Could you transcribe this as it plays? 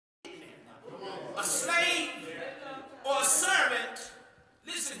A slave or a servant,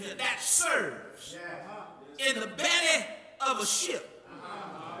 listen here, that serves in the belly of a ship.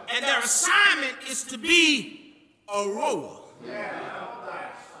 And their assignment is to be a rower.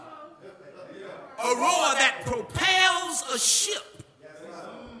 A rower that propels a ship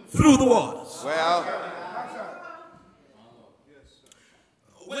through the waters. Well,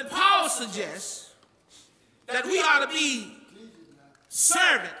 when Paul suggests that we ought to be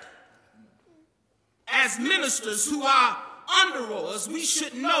servant as ministers who are under rowers, we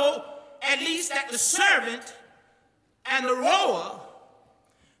should know at least that the servant and the rower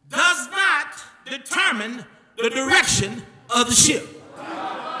does not determine the direction of the ship.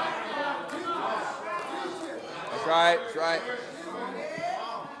 that's right, that's right.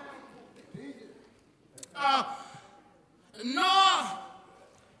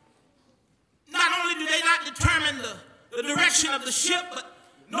 Not only do they not determine the direction of the ship, but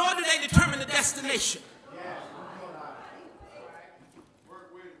nor do they determine the destination.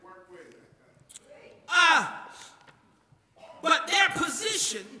 But their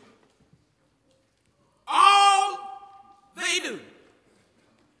position, all they do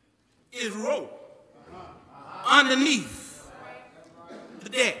is row underneath the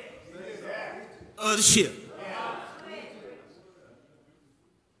deck of the ship.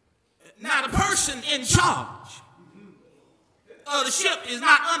 Now, the person in charge of the ship is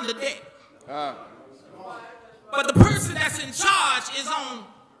not under deck. But the person that's in charge is on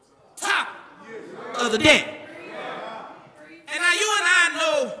top of the deck. And now you and I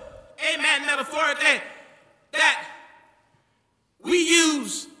know, amen, metaphorically, that we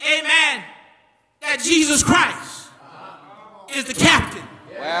use, amen, that Jesus Christ is the captain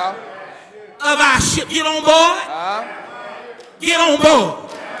of our ship. Get on board. Get on board.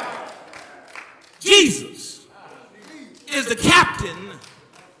 Jesus is the captain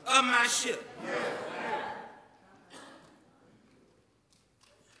of my ship.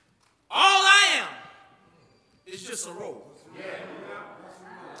 All I am is just a rower.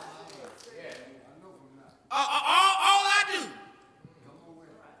 All I do,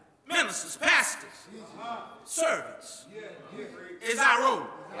 ministers, pastors, servants, is I row.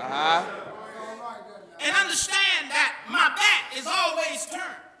 And understand that my back is always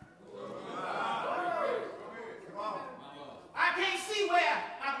turned. I can't see where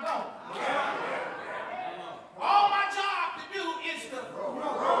I'm going. All my job to do is to row.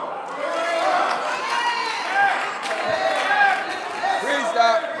 Please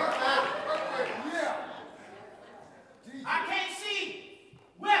stop. I can't see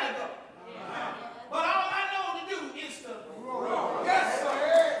where to go. But all I know to do is to row.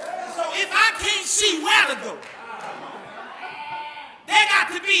 So if I can't see where to go, there got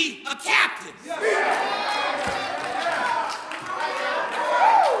to be a captain.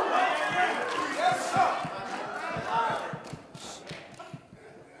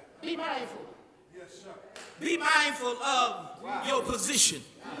 Be mindful. Be mindful of your position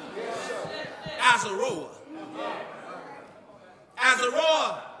as a rower. As a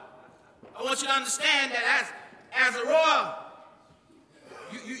rower, I want you to understand that as a rower,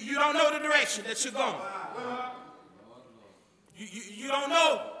 you don't know the direction that you're going. You don't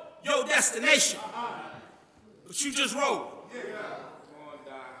know your destination, but you just roll.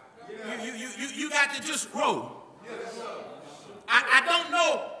 You got to just roll. I don't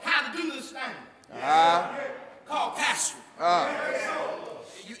know how to do this thing called pastoral.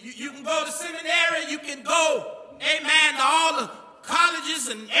 You can go to seminary, you can go, amen, to all the colleges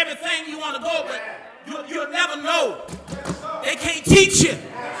and everything you want to go, but you'll never know. They can't teach you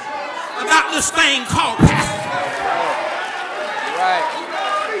about this thing called pastoral. Right.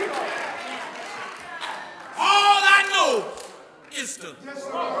 All I know is to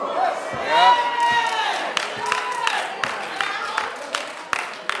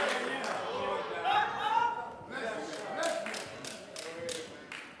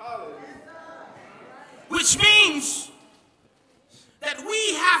which means that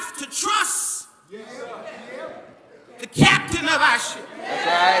we have to trust the captain of our ship. That's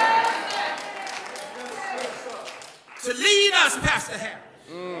right. To lead us, Pastor Harris,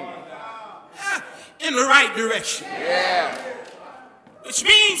 in the right direction. Yeah. Which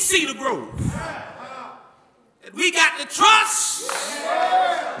means Cedar Grove. That we got to trust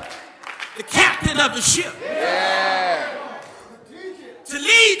the captain of the ship to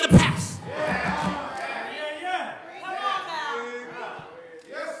lead the pastor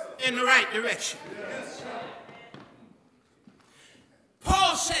in the right direction.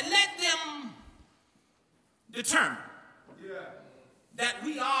 Paul said, let them determine that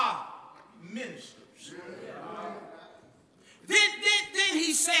we are ministers. Then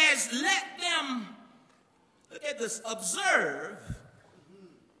he says, let them Leviticus, observe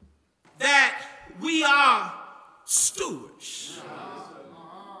that we are stewards.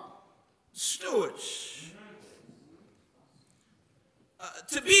 Stewards.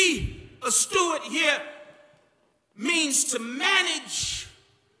 To be a steward here means to manage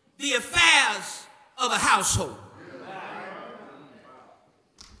the affairs of a household.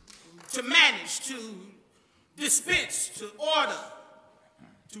 To manage, to dispense, to order,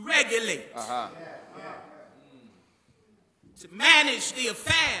 to regulate. To manage the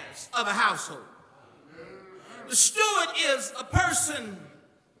affairs of a household. The steward is a person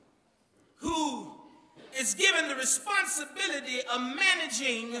who is given the responsibility of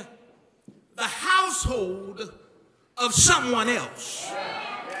managing the household of someone else.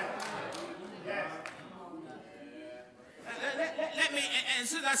 Let me, and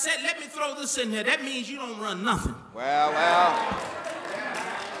since I said, let me throw this in there, that means you don't run nothing. Well.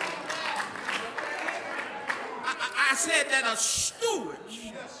 I said that a steward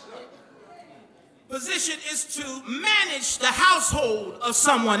position is to manage the household of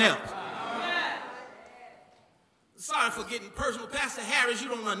someone else. Sorry for getting personal. Pastor Harris, you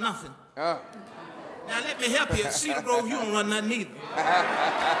don't run nothing. Now let me help you. At Cedar Grove, you don't run nothing either.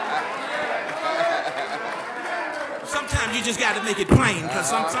 Sometimes you just got to make it plain, because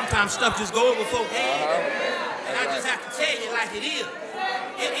sometimes stuff just go over folks' head. And I just have to tell you like it is.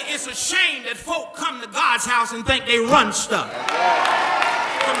 It's a shame that folk come to God's house and think they run stuff.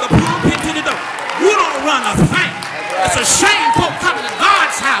 From the pulpit to the door. You don't run a thing. It's a shame folk coming to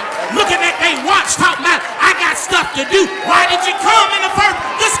God's house looking at their watch talking about, I got stuff to do. Why did you come in the first?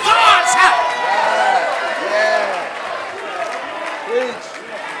 This God's house. Preach.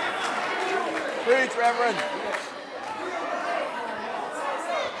 Preach, Reverend.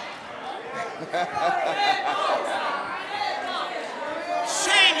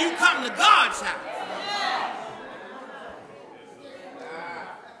 Shame you come to God's house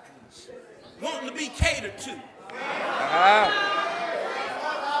wanting to be catered to.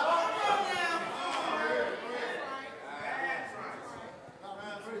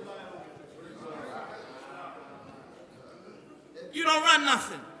 You don't run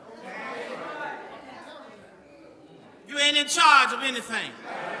nothing. You ain't in charge of anything.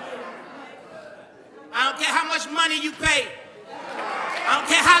 I don't care how much money you pay. I don't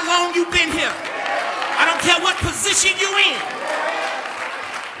care how long you've been here. I don't care what position you're in.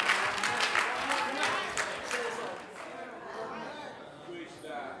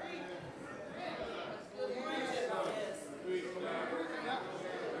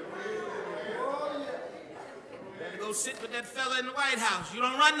 Better go sit with that fella in the White House. You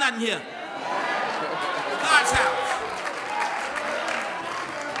don't run nothing here. God's house.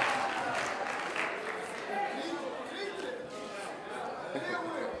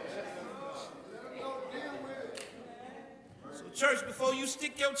 Church, before you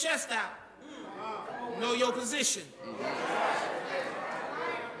stick your chest out, know your position.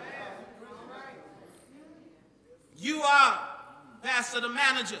 You are pastor, the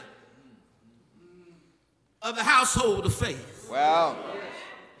manager of the household of faith. Well.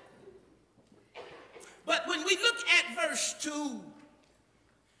 But when we look at verse 2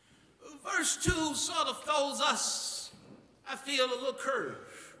 sort of throws us, I feel, a little curve.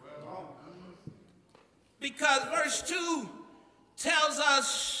 Because verse 2 tells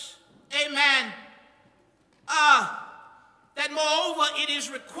us, amen, that moreover it is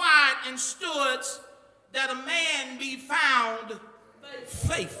required in stewards that a man be found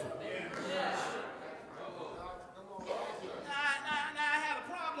faithful. Now I had a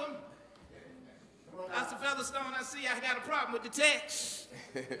problem. Pastor Featherstone, I see I got a problem with the text.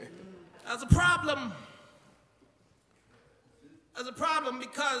 There's a problem. There's a problem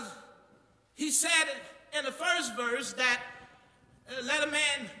because he said in the first verse that let a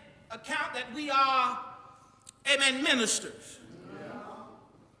man account that we are, amen, ministers.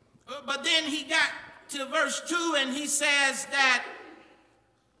 But then he got to verse 2 and he says that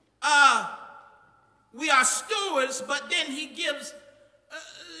we are stewards, but then he gives,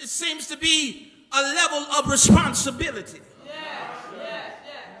 it seems to be a level of responsibility.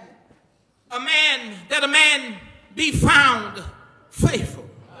 That a man be found faithful.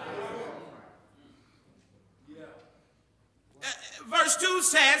 Verse 2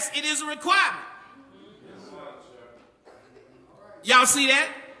 says it is a requirement. Y'all see that?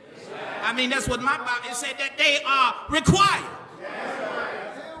 I mean, that's what my Bible said, that they are required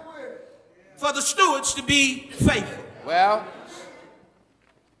for the stewards to be faithful. Well.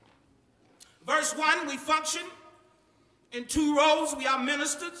 Verse 1, we function in two roles. We are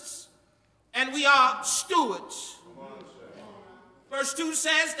ministers and we are stewards. Verse 2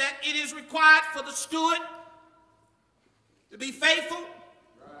 says that it is required for the steward to be faithful.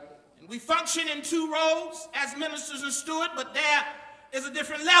 And we function in two roles as ministers and stewards, but there is a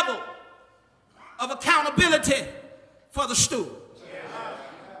different level of accountability for the steward.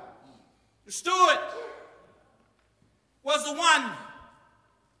 The steward was the one,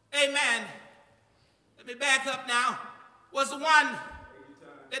 amen, let me back up now, was the one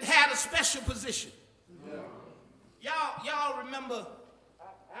that had a special position. Y'all remember,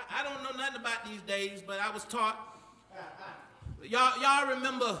 I don't know nothing about these days, but I was taught. Y'all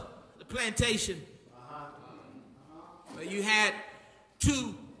remember the plantation where you had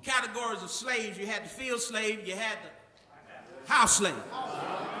two categories of slaves. You had the field slave, you had the house slave.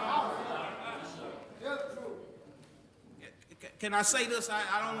 Can I say this?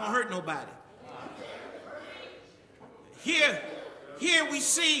 I don't want to hurt nobody. Here we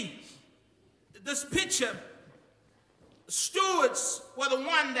see this picture. The stewards were the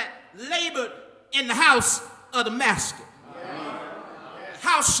one that labored in the house of the master. The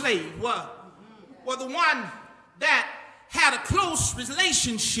house slave were the one that had a close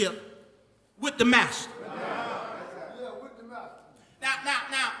relationship with the master.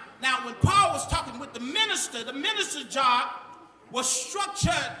 Now, when Paul was talking with the minister's job was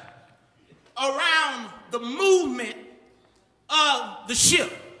structured around the movement of the ship.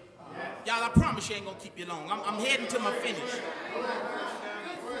 Y'all, I promise you ain't gonna keep you long. I'm heading to my finish.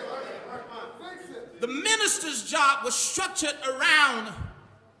 The minister's job was structured around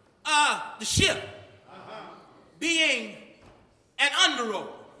the ship being an underroad.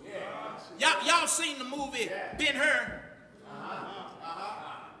 Y'all seen the movie Ben-Hur?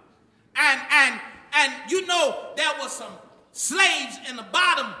 And you know there was some slaves in the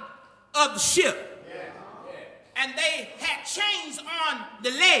bottom of the ship. And they had chains on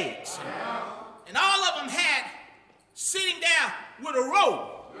the legs. And all of them had sitting there with a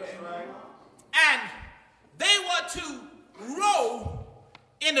rope. And they were to row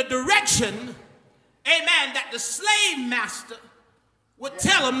in the direction, amen, that the slave master would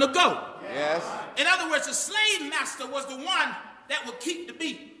tell them to go. Yes. In other words, the slave master was the one that would keep the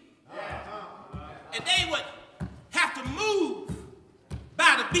beat. And they would have to move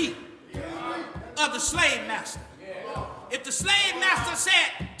by the beat of the slave master. If the slave master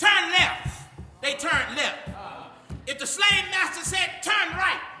said, turn left, they turned left. If the slave master said, turn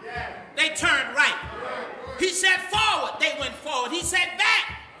right, they turned right. He said forward, they went forward. He said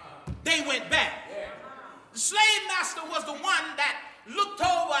back, they went back. The slave master was the one that looked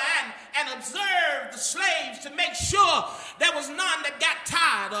over and observed the slaves to make sure there was none that got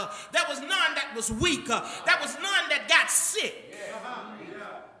tired, or there was none that was weak, or there was none that got sick.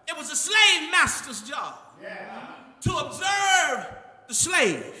 It was the slave master's job to observe the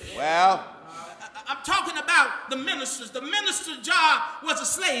slave. Well, I'm talking about the ministers. The minister's job was a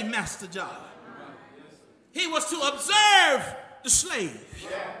slave master job. He was to observe the slave,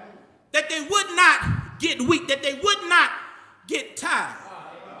 that they would not get weak, that they would not get tired.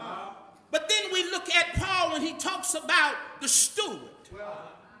 But then we look at Paul when he talks about the steward.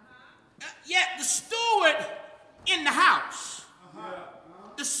 Yet the steward in the house.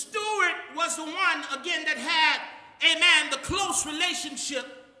 The steward was the one, again, that had, amen, the close relationship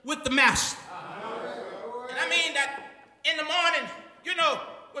with the master. And I mean that in the morning, you know,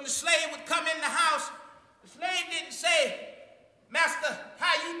 when the slave would come in the house, the slave didn't say, Master,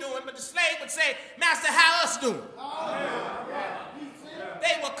 how you doing? But the slave would say, Master, how us doing?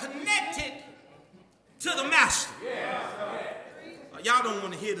 They were connected to the master. Y'all don't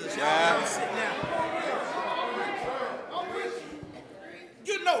want to hear this. Y'all sit down.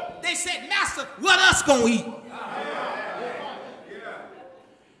 You know, they said, Master, what us gonna eat?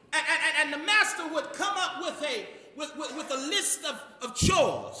 And the master would come up with a list of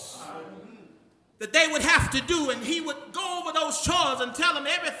chores that they would have to do, and he would go over those chores and tell them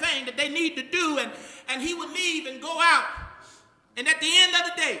everything that they need to do, and he would leave and go out, and at the end of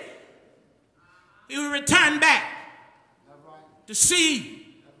the day, he would return back to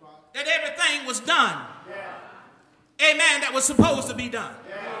see that everything was done. Amen, that was supposed to be done.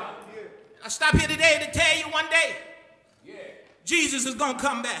 I stop here today to tell you one day, Jesus is going to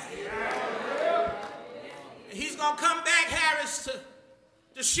come back. He's going to come back, Harris,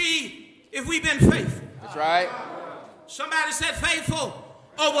 to see if we've been faithful. That's right. Somebody said faithful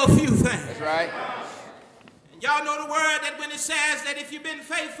over a few things. That's right. And y'all know the word that when it says that if you've been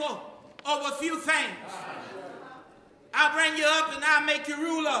faithful over a few things, I'll bring you up and I'll make you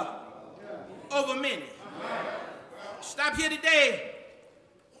ruler over many. Stop here today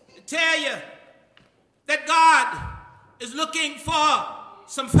to tell you that God is looking for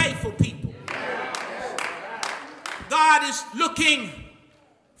some faithful people. God is looking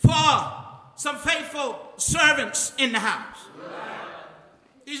for some faithful servants in the house.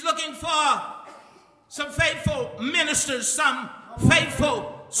 He's looking for some faithful ministers, some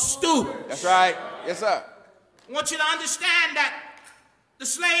faithful stewards. That's right. Yes, sir. I want you to understand that the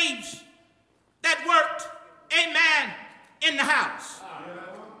slaves that worked, amen, in the house,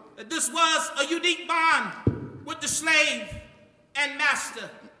 that this was a unique bond with the slave and master.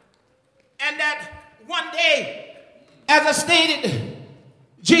 And that one day, as I stated,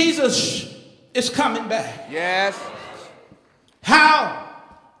 Jesus is coming back. Yes. How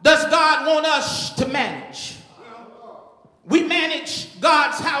does God want us to manage? We manage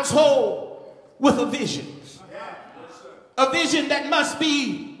God's household with a vision. A vision that must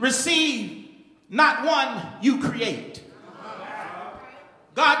be received, not one you create.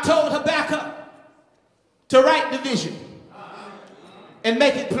 God told Habakkuk to write the vision and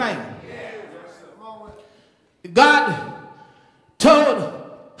make it plain. God told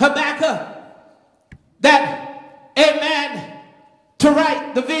Habakkuk that, amen, to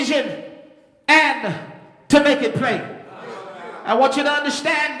write the vision and to make it plain. I want you to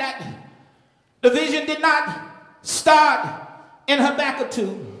understand that the vision did not start in Habakkuk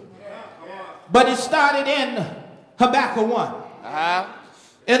 2, but it started in Habakkuk 1.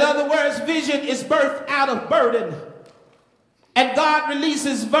 In other words, vision is birthed out of burden, and God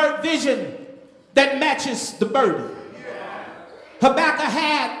releases vision that matches the burden. Habakkuk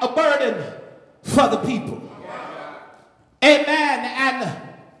had a burden for the people. Amen. And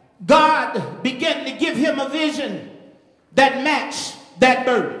God began to give him a vision that matched that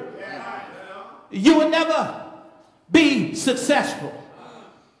burden. You will never be successful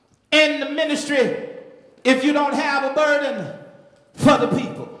in the ministry if you don't have a burden for the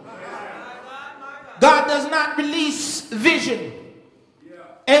people. God does not release vision,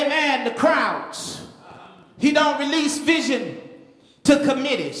 amen, to crowds. He don't release vision to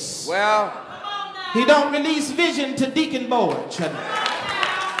committees. Well, he don't release vision to deacon boards, the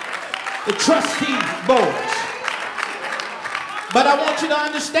trustee boards. But I want you to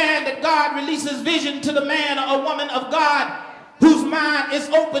understand that God releases vision to the man or woman of God whose mind is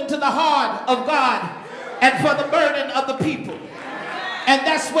open to the heart of God and for the burden of the people. And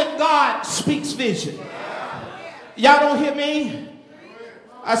that's when God speaks vision. Y'all don't hear me?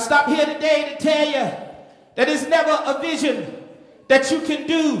 I stop here today to tell you that it's never a vision that you can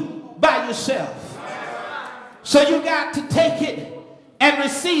do by yourself. So you got to take it and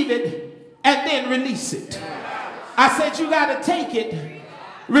receive it and then release it. I said you got to take it,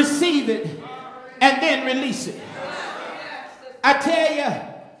 receive it, and then release it. I tell you,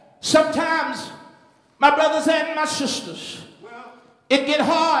 sometimes, my brothers and my sisters, it get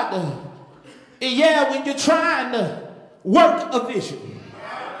hard, when you're trying to work a vision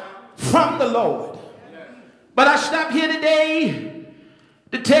from the Lord. But I stop here today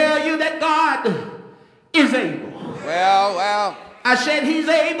to tell you that God is able. Well. I said he's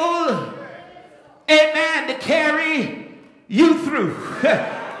able, amen, to carry you through.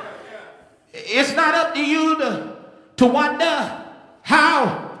 It's not up to you to wonder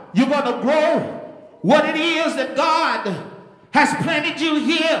how you're going to grow, what it is that God has planted you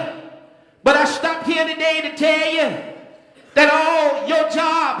here. But I stopped here today to tell you that all your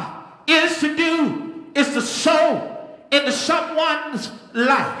job is to do is to sow into someone's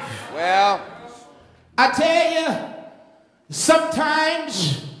life. Well, I tell you,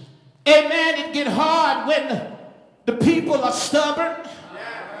 sometimes, amen, it get hard when the people are stubborn,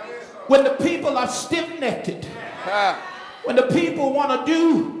 when the people are stiff-necked, when the people want to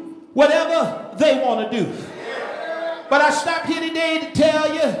do whatever they want to do. But I stop here today to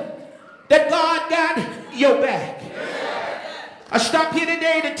tell you that God got your back. I stop here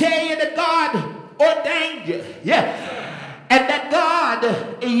today to tell you that God ordained you, and that God,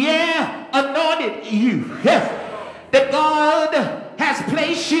 anointed you, that God has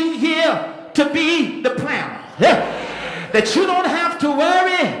placed you here to be the planter, that you don't have to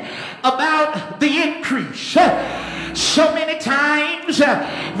worry about the increase. So many times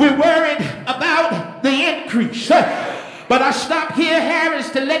we're worried about the increase. But I stop here, Harris,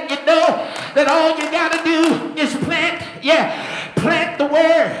 to let you know that all you got to do is plant the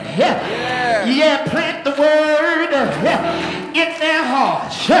word. Plant the word in their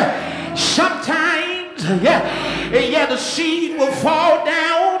hearts. Sometimes, the seed will fall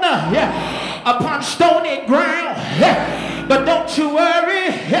down upon stony ground. But don't you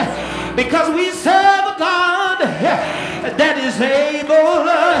worry, because we serve a God that is able.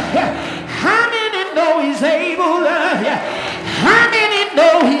 How many know he's able? How many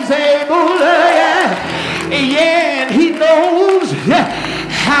know he's able? And he knows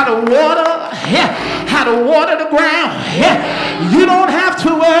how to water the ground. You don't have to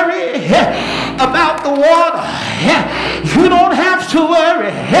worry water, you don't have to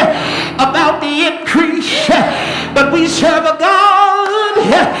worry about the increase. But we serve a God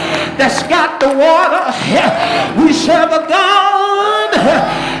that's got the water. We serve a God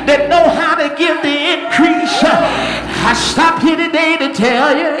that know how to give the increase. I stopped here today to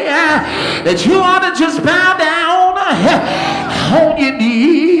tell you that you ought to just bow down on your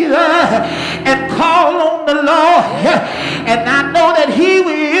knees and call on the Lord. And I know that he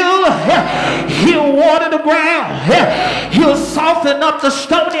will. He'll water the ground. He'll soften up the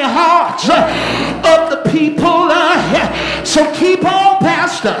stony hearts of the people. So keep on,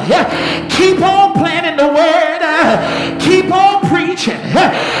 Pastor. Keep on planting the word. Keep on preaching.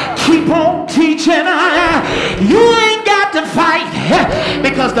 Keep on teaching. You ain't got to fight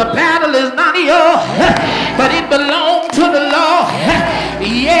because the battle is not yours, but it belongs to the Lord.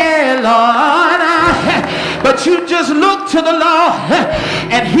 Yeah, Lord. But you just look to the Lord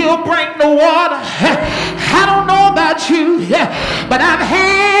and he'll bring the water. I don't know about you, but I've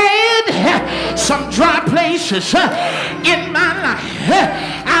had some dry places in my life.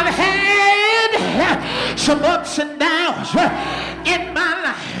 I've had some ups and downs in my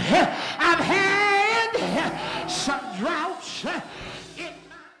life.